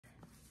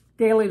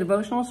Daily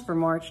Devotionals for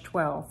March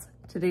 12th.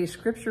 Today's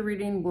scripture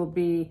reading will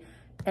be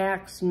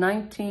Acts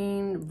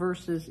 19,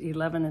 verses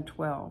 11 and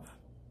 12.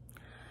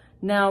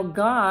 Now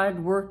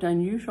God worked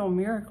unusual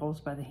miracles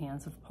by the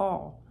hands of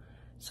Paul,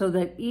 so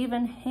that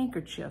even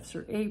handkerchiefs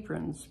or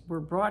aprons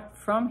were brought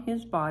from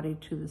his body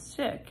to the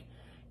sick,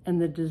 and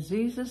the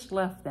diseases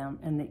left them,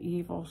 and the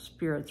evil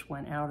spirits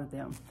went out of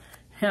them.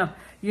 Now,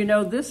 you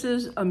know, this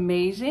is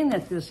amazing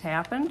that this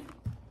happened,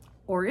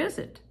 or is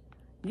it?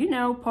 You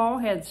know, Paul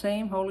had the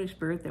same Holy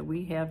Spirit that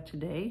we have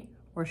today,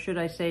 or should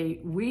I say,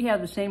 we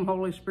have the same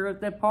Holy Spirit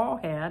that Paul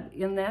had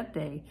in that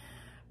day.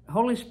 The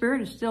Holy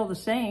Spirit is still the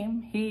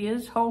same. He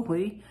is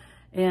holy,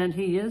 and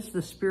he is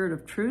the Spirit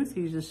of truth.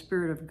 He's the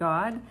Spirit of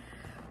God.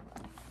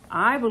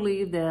 I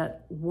believe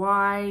that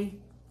why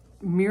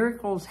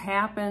miracles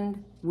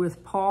happened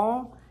with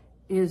Paul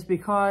is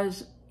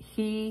because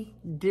he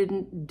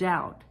didn't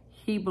doubt.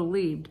 He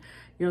believed.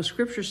 You know,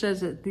 Scripture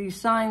says that these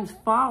signs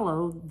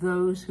follow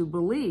those who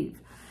believe.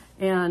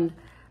 And,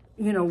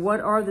 you know,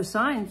 what are the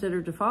signs that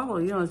are to follow?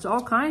 You know, it's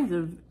all kinds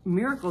of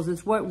miracles.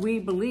 It's what we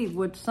believe,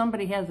 what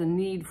somebody has a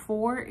need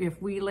for.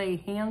 If we lay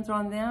hands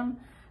on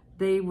them,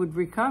 they would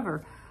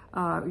recover.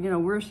 You know,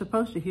 we're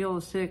supposed to heal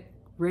the sick,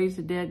 raise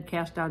the dead,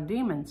 cast out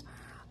demons.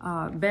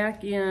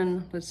 Back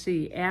in, let's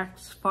see,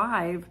 Acts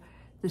 5,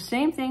 the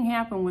same thing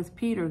happened with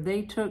Peter.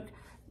 They took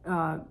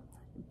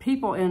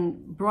people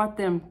and brought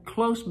them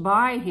close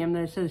by him.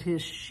 That says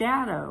his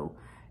shadow,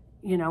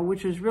 you know,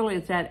 which was really,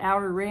 it's that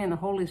outer ray and the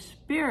Holy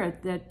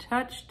Spirit that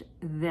touched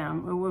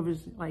them. It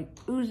was like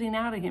oozing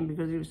out of him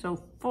because he was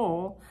so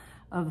full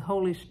of the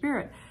Holy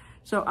Spirit.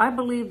 So I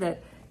believe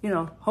that, you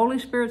know, Holy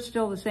Spirit's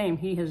still the same.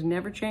 He has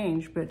never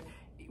changed, but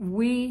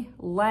we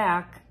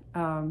lack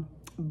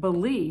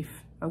belief,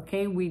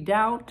 okay? We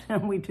doubt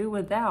and we do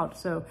without.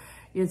 So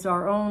it's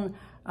our own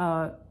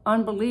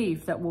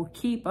unbelief that will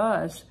keep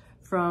us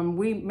from,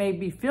 we may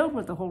be filled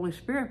with the Holy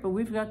Spirit, but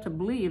we've got to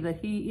believe that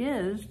he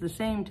is the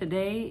same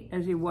today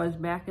as he was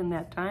back in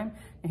that time,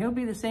 and he'll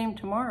be the same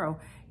tomorrow.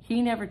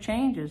 He never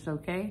changes,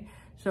 okay?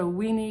 So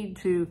we need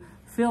to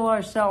fill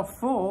ourselves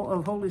full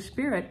of Holy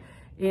Spirit.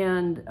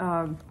 And,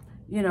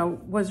 you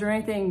know, was there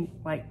anything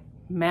like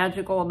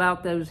magical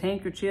about those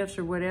handkerchiefs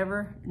or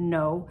whatever?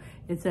 No.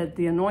 It's that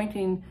the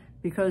anointing,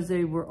 because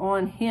they were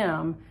on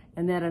him,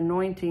 and that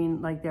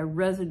anointing, like that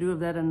residue of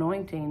that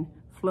anointing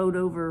flowed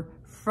over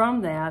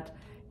from that,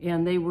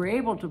 and they were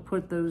able to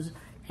put those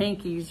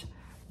hankies,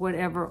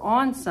 whatever,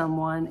 on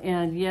someone.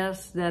 And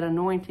yes, that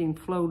anointing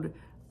flowed,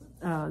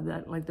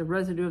 that like the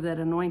residue of that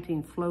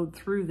anointing flowed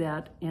through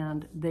that,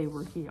 and they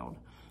were healed.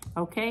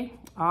 Okay?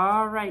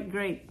 All right,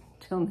 great.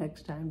 Till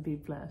next time, be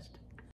blessed.